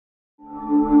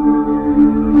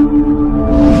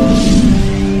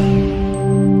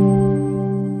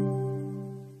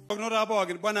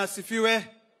Bwana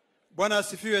asifiwe. Bwana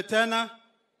asifiwe tena.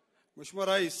 Mheshimiwa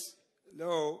Rais,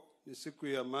 leo ni siku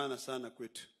ya maana sana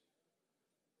kwetu.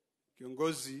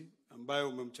 Kiongozi ambaye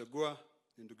umemchagua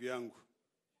ni ndugu yangu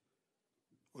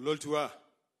Ololtua.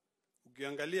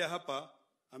 Ukiangalia hapa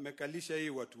amekalisha hii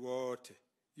watu wote.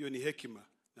 Hiyo ni hekima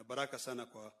na baraka sana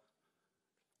kwa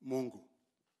Mungu.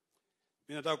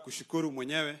 Mimi nataka kushukuru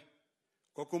mwenyewe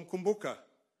kwa kumkumbuka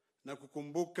na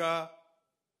kukumbuka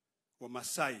wa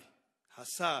Maasai,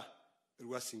 hasa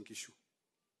Ruasingishu.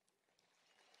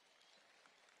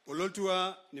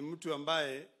 Ololtua ni mtu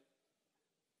ambaye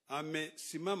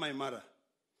amesimama imara.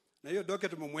 Na hiyo doke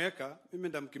tumemweka, mimi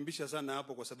ndamkimbisha sana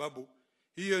hapo kwa sababu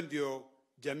hiyo ndio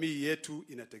jamii yetu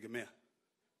inategemea.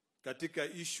 Katika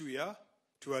issue ya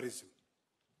tourism.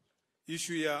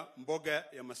 Issue ya mboga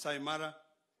ya Maasai Mara,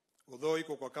 although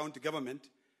iko kwa county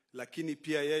government, lakini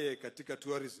pia yeye katika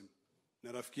tourism.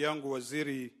 Na rafiki yangu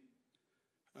waziri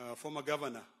former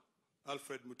governor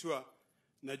Alfred Mutua,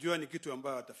 najua ni kitu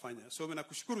ambayo atafanya. So mimi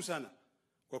nakushukuru sana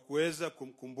kwa kuweza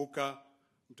kumkumbuka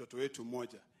mtoto wetu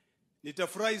mmoja.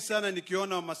 Nitafurahi sana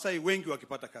nikiona Wamasai wengi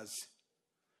wakipata kazi.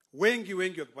 Wengi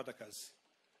wakipata kazi.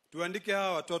 Tuandike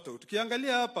hawa watoto.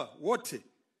 Tukiangalia hapa wote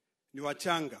ni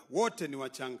wachanga, wote ni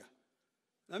wachanga.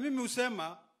 Na mimi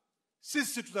husema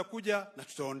sisi tutakuja na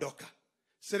tutaondoka.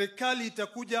 Serikali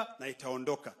itakuja na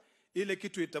itaondoka. Ile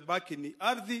kitu itabaki ni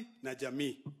ardhi na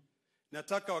jamii.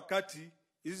 Nataka wakati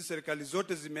hizi serikali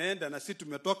zote zimeenda na sisi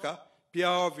tumetoka, pia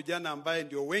hao vijana ambaye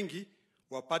ndio wengi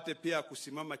wapate pia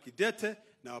kusimama kidete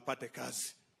na wapate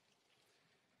kazi.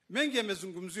 Mengi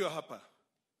yamezungumziwa hapa.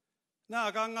 Na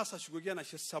akangasa shugugia na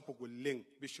shesapo kuleng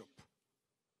bishop.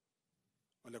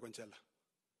 Wale konchela.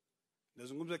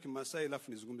 Nazungumza Kimasai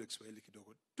alafu nizungumze Kiswahili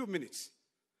kidogo. 2 minutes.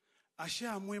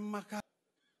 Asha mwemaka.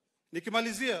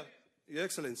 Nikimalizia, Your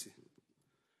Excellency.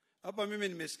 Hapa mimi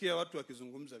nimesikia watu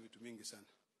wakizungumza vitu mingi sana.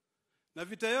 Na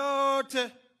vita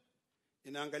yote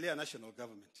inaangalia national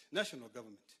government. National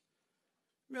government.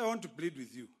 I want to plead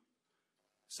with you.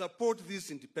 Support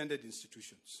these independent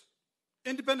institutions.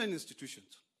 Independent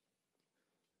institutions.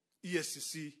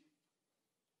 ESCC,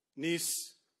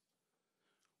 NIS.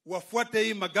 Wafuate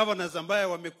hii magovernors ambaye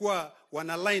wamekuwa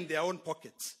line their own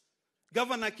pockets.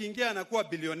 Governor kiingia anakuwa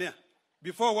billionaire.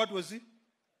 Before what was he?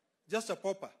 Just a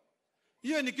pauper.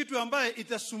 Hiyo ni kitu ambaye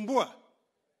itasumbua.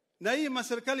 Na hii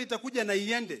maserikali itakuja na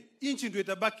iende. Inchi ndio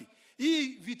itabaki. Hii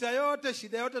vita yote,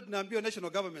 shida yote tunaambiwa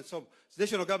national government solve.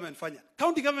 National government fanya.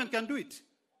 County government can do it.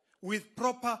 With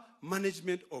proper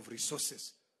management of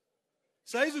resources.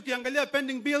 Saizi ukiangalia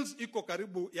pending bills, iko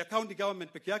karibu ya county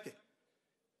government peke yake.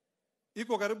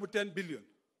 Iko karibu 10 billion.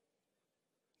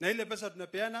 Na ile pesa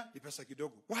tunapeana, ni pesa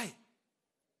kidogo. Why?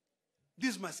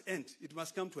 This must end. It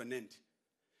must come to an end.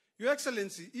 Your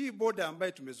Excellency, hii border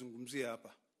ambaye tumezungumzia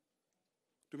hapa.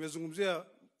 Tumezungumzia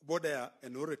border ya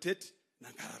Enoretet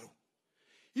na Ngararo.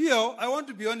 Hiyo, I want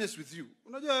to be honest with you.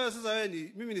 Unajua sasa wewe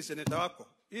mimi ni senator wako.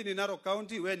 Hii ni Narok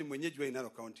County, wewe ni mwenyeji wa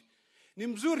Narok County. Ni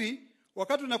mzuri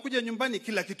wakati unakuja nyumbani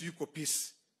kila kitu yuko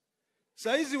peace.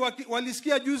 Saizi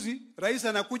walisikia juzi rais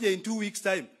anakuja in 2 weeks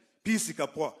time, peace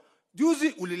ikapoa. Juzi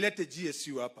ulilete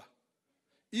GSU hapa.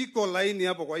 Iko line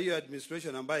hapo kwa hiyo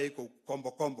administration ambaye iko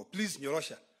kombo. Please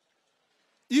nyorosha.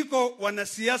 Iko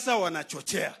wanasiasa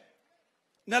wanachochea.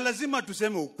 Na lazima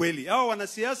tuseme ukweli. Hao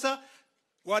wanasiasa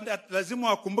lazima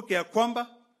wakumbuke ya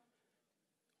kwamba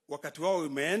wakati wao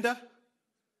umeenda,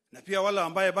 na pia wale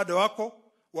ambaye bado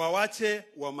wako wawache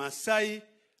wa Maasai,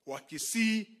 wa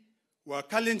Kisii, wa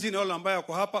Kalenjin na wale ambaye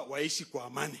wako hapa waishi kwa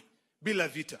amani bila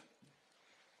vita.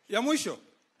 Ya mwisho.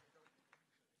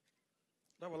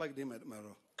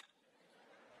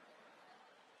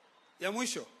 Ya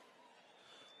mwisho.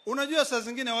 Unajua saa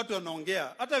zingine watu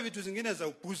wanaongea hata vitu zingine za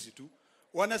upuzi tu.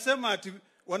 Wanasema ati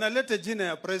wanaleta jina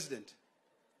ya president.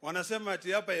 Wanasema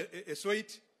ati hapa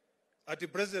Eswait ati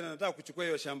president anataka kuchukua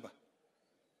hiyo shamba.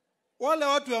 Wale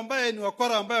watu ambaye ni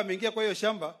wakora ambaye wameingia kwa hiyo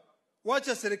shamba,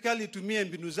 wacha serikali itumie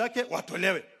mbinu zake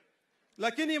watolewe.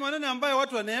 Lakini maneno ambayo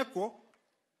watu wanaeko,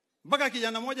 mpaka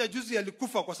kijana mmoja juzi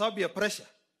alikufa kwa sababu ya pressure.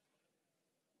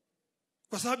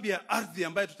 Kwa sababu ya ardhi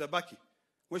ambayo tutabaki.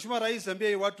 Mheshimiwa Rais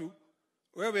ambia watu,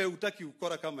 wewe hutaki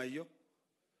ukora kama hiyo.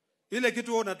 Ile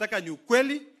kitu wewe unataka ni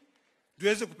ukweli,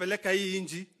 tuweze kupeleka hii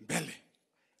inji mbele.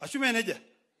 Ashume neja.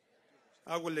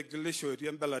 Ago legislation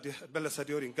ya mbele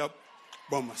sadiori ngab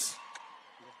bomas.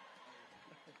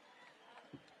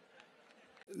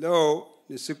 Leo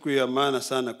ni siku ya maana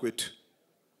sana kwetu.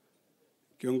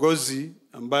 Kiongozi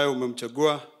ambaye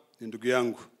umemchagua ni ndugu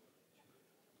yangu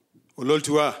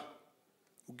Ololtua.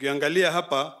 Ukiangalia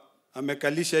hapa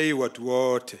amekalisha hii watu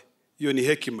wote. Hiyo ni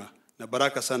hekima na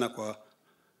baraka sana kwa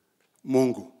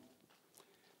Mungu.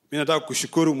 Mimi nataka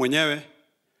kushukuru mwenyewe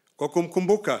kwa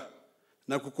kumkumbuka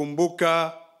na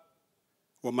kukumbuka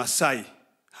wa Maasai,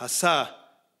 hasa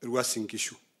Uasin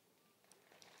Gishu.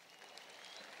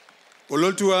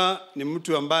 Ololtua ni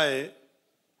mtu ambaye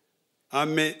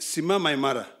amesimama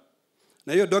imara.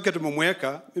 Na hiyo docket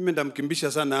tumemweka, mimi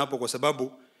ndamkimbisha sana hapo kwa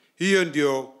sababu hiyo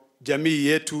ndio jamii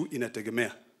yetu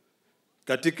inategemea.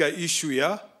 Katika issue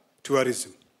ya tourism.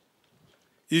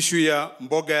 Issue ya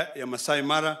mboga ya Maasai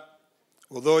Mara,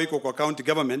 although iko kwa county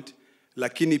government,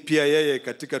 lakini pia yeye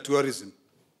katika tourism.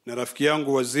 Na rafiki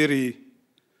yangu waziri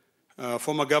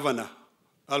former governor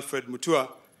Alfred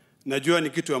Mutua, najua ni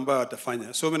kitu ambayo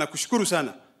atafanya. So mimi nakushukuru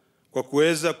sana kwa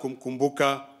kuweza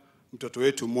kumkumbuka mtoto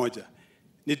wetu mmoja.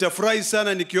 Nitafurahi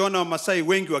sana nikiona Wamasai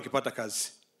wengi wakipata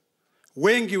kazi.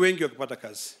 Wengi wakipata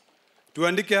kazi.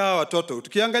 Tuandike hawa watoto.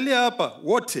 Tukiangalia hapa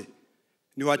wote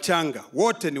ni wachanga,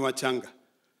 wote ni wachanga.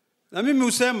 Na mimi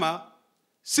husema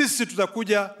sisi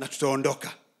tutakuja na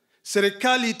tutaondoka.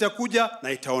 Serikali itakuja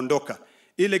na itaondoka.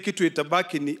 Ile kitu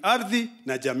itabaki ni ardhi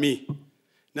na jamii.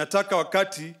 Nataka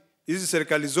wakati hizi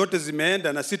serikali zote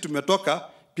zimeenda na sisi tumetoka,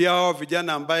 pia hao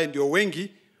vijana ambaye ndio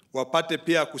wengi wapate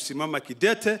pia kusimama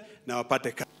kidete na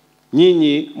wapate kazi.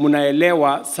 Nyinyi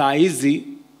mnaelewa saa hizi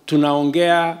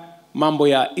tunaongea mambo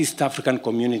ya East African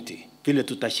Community, vile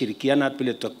tutashirikiana,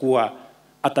 vile tutakuwa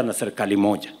hata na serikali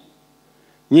moja.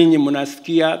 Nyinyi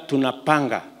mnasikia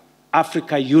tunapanga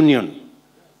Africa Union,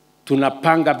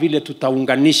 tunapanga vile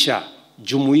tutaunganisha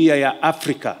jumuiya ya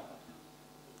Afrika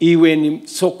iwe ni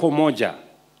soko moja.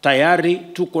 Tayari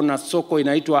tuko na soko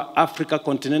inaitwa Africa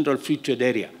Continental Free Trade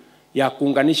Area ya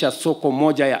kuunganisha soko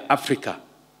moja ya Afrika.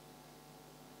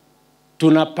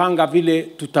 Tunapanga vile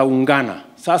tutaungana.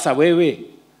 Sasa wewe,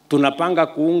 tunapanga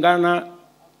kuungana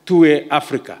tuwe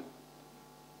Afrika.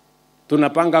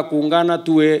 Tunapanga kuungana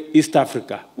tuwe East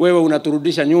Africa. Wewe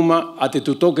unaturudisha nyuma ati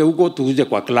tutoke huko tuje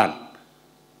kwa clan.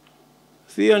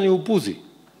 Sio ni upuzi.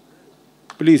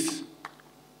 Please,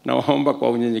 naomba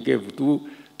kwa unyenyekevu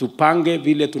tupange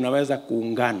vile tunaweza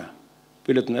kuungana,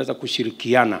 vile tunaweza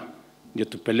kushirikiana ndio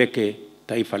tupeleke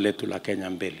taifa letu la Kenya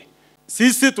mbele.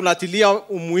 Sisi tunatilia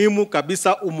umuhimu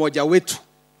kabisa umoja wetu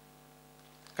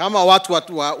kama watu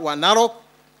wa Narok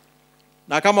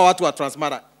na kama watu wa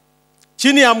Transmara.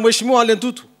 Chini ya Mheshimiwa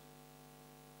Lentutu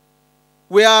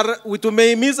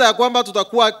tumehimiza ya kwamba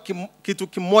tutakuwa kitu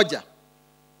kimoja.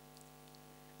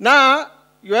 Na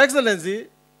Your Excellency,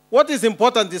 what is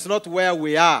important is not where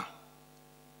we are.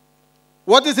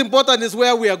 What is important is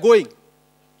where we are going.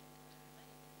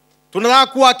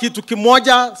 Tunataka kuwa kitu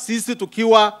kimoja sisi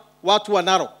tukiwa watu wa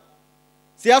Narok.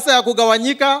 Siasa ya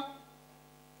kugawanyika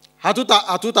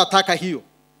hatutataka hiyo.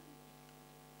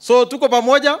 So tuko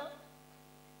pamoja.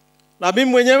 Na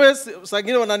mimi mwenyewe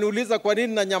sangine wananiuliza kwa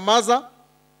nini na nyamaza.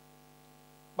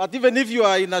 But even if you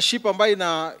are in a ship ambayo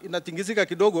inatingizika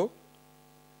kidogo,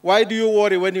 why do you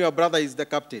worry when your brother is the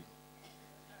captain?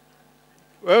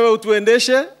 Wewe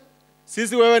utuendeshe,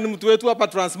 sisi wewe ni mtu wetu hapa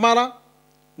Transmara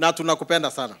na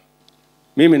tunakupenda sana.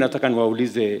 Mimi nataka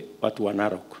niwaulize watu wa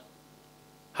Narok,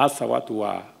 hasa watu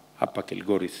wa hapa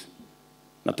Kilgoris.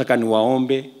 Nataka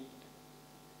niwaombe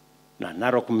na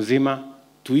Narok mzima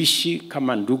tuishi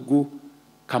kama ndugu,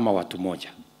 kama watu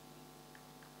moja.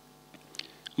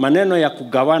 Maneno ya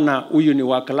kugawana, huyu ni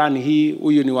wa klani hii,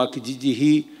 huyu ni wa kijiji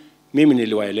hii, mimi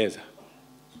niliwaeleza.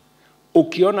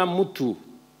 Ukiona mtu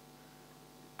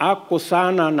ako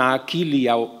sana na akili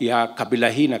ya kabila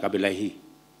hii na kabila hii,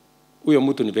 huyo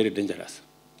mtu ni very dangerous.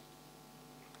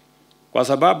 Kwa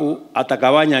sababu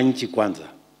atagawanya nchi kwanza.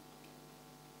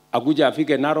 Akuja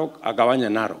afike Narok, agawanya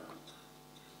Narok.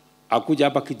 Akuja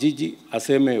hapa kijiji,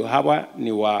 aseme hawa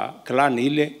ni wa clan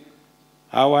ile,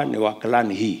 hawa ni wa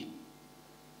clan hii.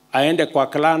 Aende kwa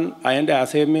clan, aende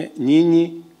aseme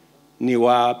nyinyi ni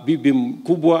wa bibi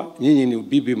mkubwa, nyinyi ni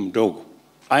bibi mdogo.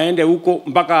 Aende huko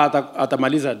mpaka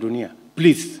atamaliza dunia.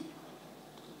 Please,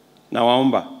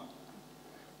 nawaomba,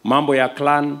 mambo ya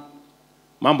clan,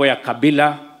 mambo ya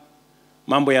kabila,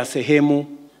 mambo ya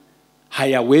sehemu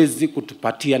hayawezi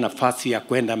kutupatia nafasi ya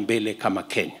kwenda mbele kama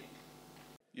Kenya.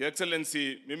 Your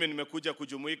Excellency, mimi nimekuja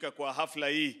kujumuika kwa hafla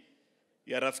hii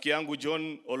ya rafiki yangu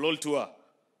John Ololtua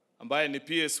ambaye ni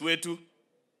PS wetu.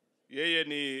 Yeye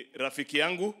ni rafiki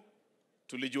yangu,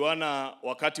 tulijuana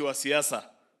wakati wa siasa.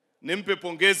 Nimpe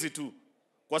pongezi tu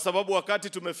kwa sababu wakati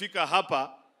tumefika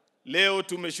hapa leo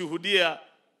tumeshuhudia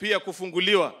pia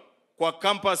kufunguliwa kwa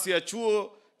campus ya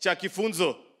chuo cha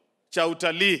kifunzo cha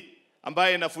utalii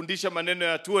ambaye inafundisha maneno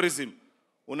ya tourism.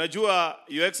 Unajua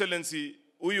Your Excellency,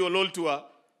 huyu Ololtua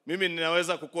mimi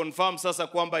ninaweza kuconfirm sasa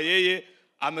kwamba yeye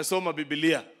amesoma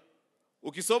Biblia.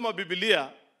 Ukisoma Biblia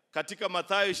katika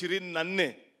Mathayo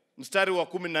 24 mstari wa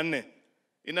 14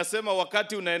 inasema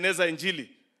wakati unaeneza injili,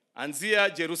 anzia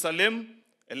Jerusalem,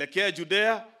 elekea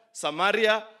Judea,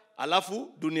 Samaria,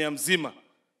 alafu dunia mzima.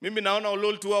 Mimi naona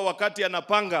Ololtua wakati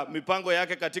anapanga mipango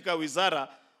yake katika wizara,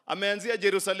 ameanzia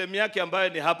Jerusalem yake ambayo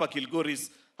ni hapa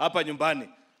Kilgoris, hapa nyumbani.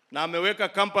 Na ameweka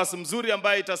campus mzuri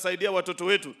ambayo itasaidia watoto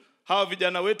wetu, hawa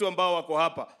vijana wetu ambao wako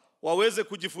hapa, waweze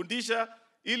kujifundisha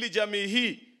ili jamii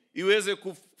hii iweze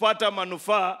kupata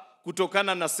manufaa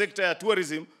kutokana na sekta ya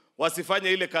tourism.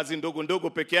 Wasifanye ile kazi ndogo ndogo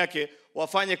peke yake,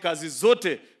 wafanye kazi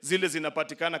zote zile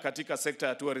zinapatikana katika sekta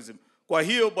ya tourism. Kwa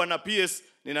hiyo Bwana PS,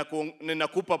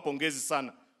 ninakupa pongezi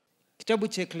sana. Kitabu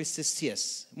cha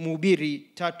Ecclesiastes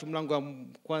Mhubiri 3 mlango wa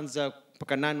 1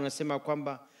 mpaka 8 unasema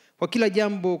kwamba kwa kila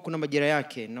jambo kuna majira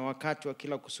yake na wakati wa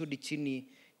kila kusudi chini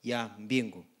ya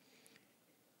mbingu.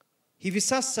 Hivi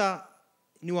sasa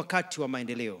ni wakati wa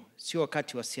maendeleo, sio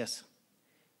wakati wa siasa.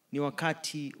 Ni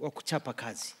wakati wa kuchapa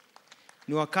kazi.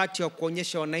 Ni wakati wa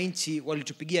kuonyesha wananchi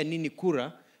walitupigia nini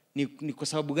kura, ni kwa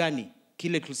sababu gani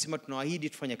kile tulisema tunawaahidi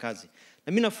tufanye kazi.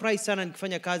 Na mimi nafurahi sana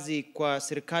nikifanya kazi kwa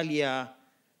serikali ya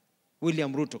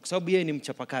William Ruto kwa sababu yeye ni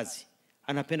mchapakazi.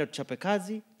 Anapenda tuchape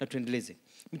kazi na tuendeleze.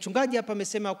 Mchungaji hapa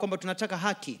amesema kwamba tunataka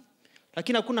haki.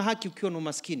 Lakini hakuna haki ukiwa na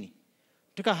umaskini.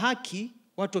 Tunataka haki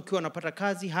watu wakiwa wanapata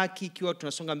kazi, haki ikiwa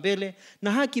tunasonga mbele,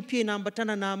 na haki pia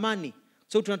inaambatana na amani.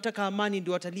 So tunataka amani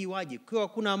ndio watalii waje. Kwa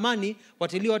hakuna amani,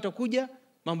 watalii watakuja,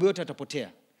 mambo yote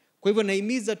yatapotea. Kwa hivyo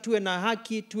naimiza tuwe na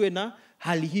haki, tuwe na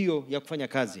hali hiyo ya kufanya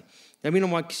kazi. Na mimi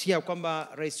namhakikishia kwamba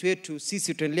rais wetu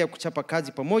sisi tutaendelea kuchapa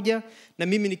kazi pamoja, na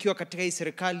mimi nikiwa katika hii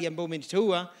serikali ambayo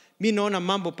umeniteua, mimi naona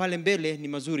mambo pale mbele ni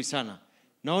mazuri sana.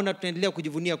 Naona tunaendelea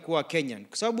kujivunia kuwa Kenyan.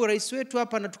 Kwa sababu rais wetu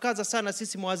hapa anatukaza sana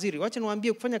sisi mawaziri. Wacha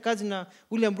niwaambie kufanya kazi na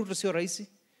William Ruto sio rahisi.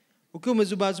 Ukiwa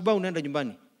umezubaa unaenda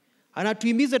nyumbani.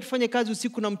 Anatuhimiza tufanye kazi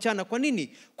usiku na mchana. Kwa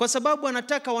nini? Kwa sababu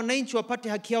anataka wananchi wapate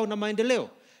haki yao na maendeleo.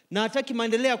 Na hataki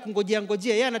maendeleo kungojea.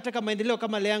 Yeye anataka maendeleo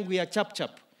kama ile yangu ya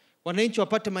chap. Wananchi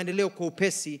wapate maendeleo kwa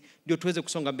upesi ndio tuweze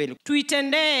kusonga mbele.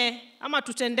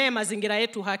 Tutendee mazingira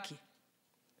yetu haki.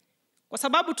 Kwa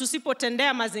sababu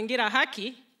tusipotendea mazingira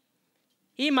haki,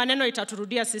 hii maneno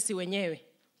itaturudia sisi wenyewe.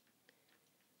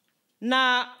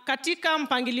 Na katika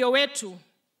mpangilio wetu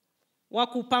wa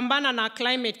kupambana na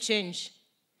climate change,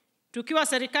 tukiwa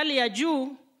serikali ya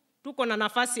juu, tuko na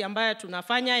nafasi ambayo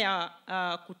tunafanya ya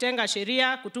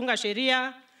kutunga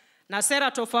sheria na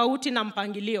sera tofauti na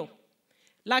mpangilio.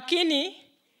 Lakini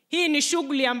hii ni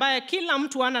shughuli ambayo kila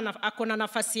mtu ako na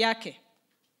nafasi yake.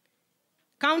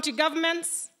 County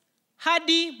governments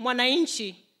hadi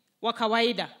mwananchi wa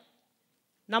kawaida.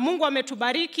 Na Mungu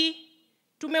ametubariki,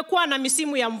 tumekuwa na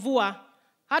misimu ya mvua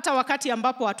hata wakati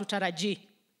ambapo hatutarajii.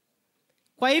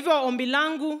 Kwa hivyo ombi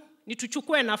langu ni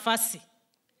tuchukue nafasi.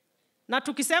 Na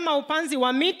tukisema upanzi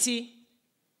wa miti,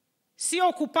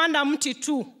 sio kupanda mti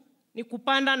tu, ni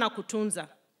kupanda na kutunza.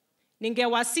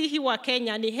 Ningewasihi wa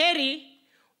Kenya ni heri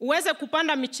uweze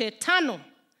kupanda miche 5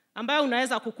 ambayo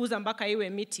unaweza kukuza mpaka iwe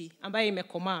miti ambayo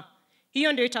imekomaa.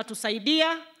 Hiyo ndio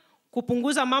itatusaidia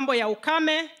kupunguza mambo ya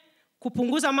ukame,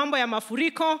 kupunguza mambo ya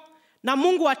mafuriko, na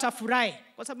Mungu atafurahi.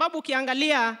 Kwa sababu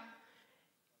ukiangalia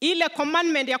ile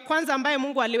commandment ya kwanza ambayo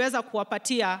Mungu aliweza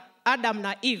kuwapatia Adam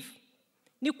na Eve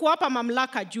ni kuwapa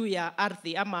mamlaka juu ya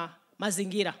ardhi ama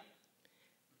mazingira.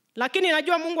 Lakini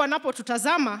najua Mungu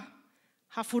anapotutazama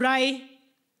hafurahi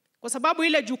kwa sababu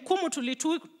ile jukumu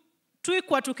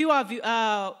tulituikwa tukiwa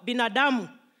binadamu,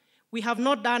 we have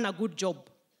not done a good job.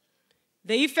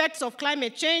 The effects of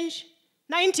climate change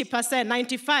 90%,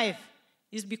 95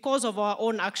 is because of our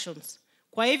own actions.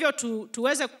 Kwa hivyo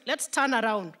let's turn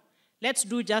around. Let's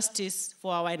do justice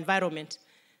for our environment.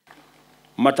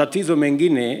 Matatizo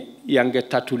mengine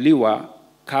yangetatuliwa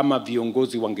kama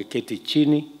viongozi wangeketi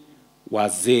chini,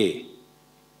 wazee.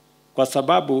 Kwa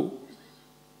sababu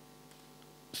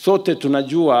sote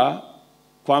tunajua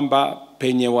kwamba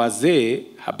penye wazee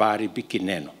habaharibiki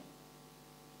neno.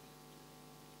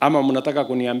 Ama mnataka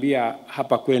kuniambia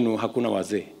hapa kwenu hakuna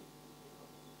wazee?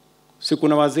 Si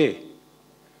kuna wazee?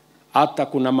 Hata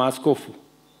kuna maaskofu.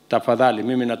 Tafadhali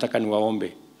mimi nataka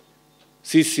niwaombe.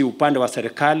 Sisi upande wa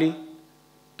serikali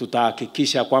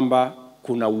tutahakikisha kwamba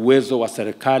kuna uwezo wa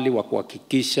serikali wa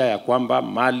kuhakikisha ya kwamba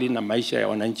mali na maisha ya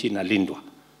wananchi inalindwa.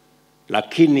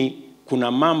 Lakini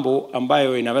kuna mambo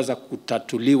ambayo inaweza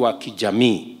kutatuliwa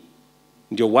kijamii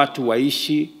ndio watu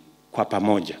waishi kwa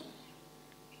pamoja.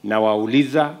 Na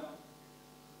wauliza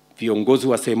viongozi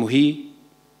wa sehemu hii,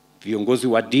 viongozi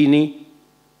wa dini,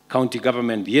 county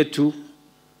government yetu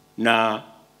na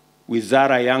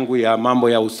wizara yangu ya mambo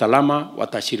ya usalama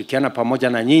watashirikiana pamoja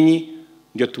na nyinyi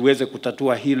ndio tuweze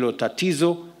kutatua hilo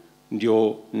tatizo,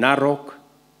 ndio Narok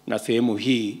na sehemu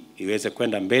hii iweze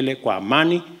kwenda mbele kwa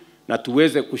amani, na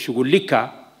tuweze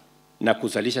kushughulika na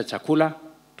kuzalisha chakula,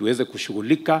 tuweze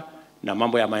kushughulika na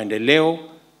mambo ya maendeleo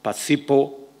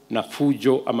pasipo na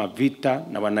fujo ama vita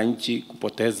na wananchi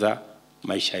kupoteza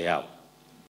maisha yao.